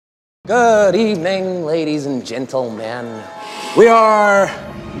Good evening, ladies and gentlemen. We are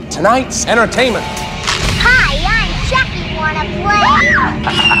tonight's entertainment. Hi, I'm Chucky. Wanna play?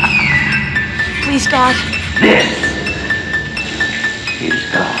 Please, God. This is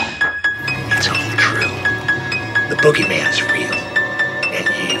God. It's all true. The boogeyman's real. And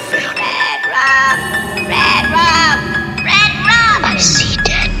you found it. Red rum! Red rum! Red rum! I see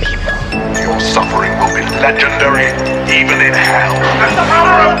dead people. Your suffering will be legendary, even in hell. That the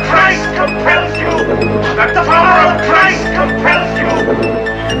power of Christ compels you! That the power of Christ compels you!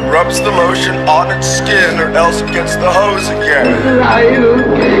 It rubs the lotion on its skin, or else it gets the hose again. It's alive!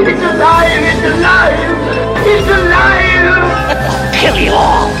 It's alive! It's alive! It's alive! I'll kill you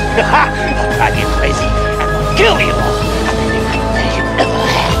all! I'll drive you crazy and I'll kill you all! As you ever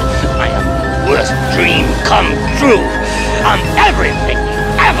have. I am the worst dream come true. I'm everything you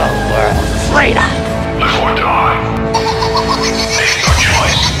ever were afraid of. Before time.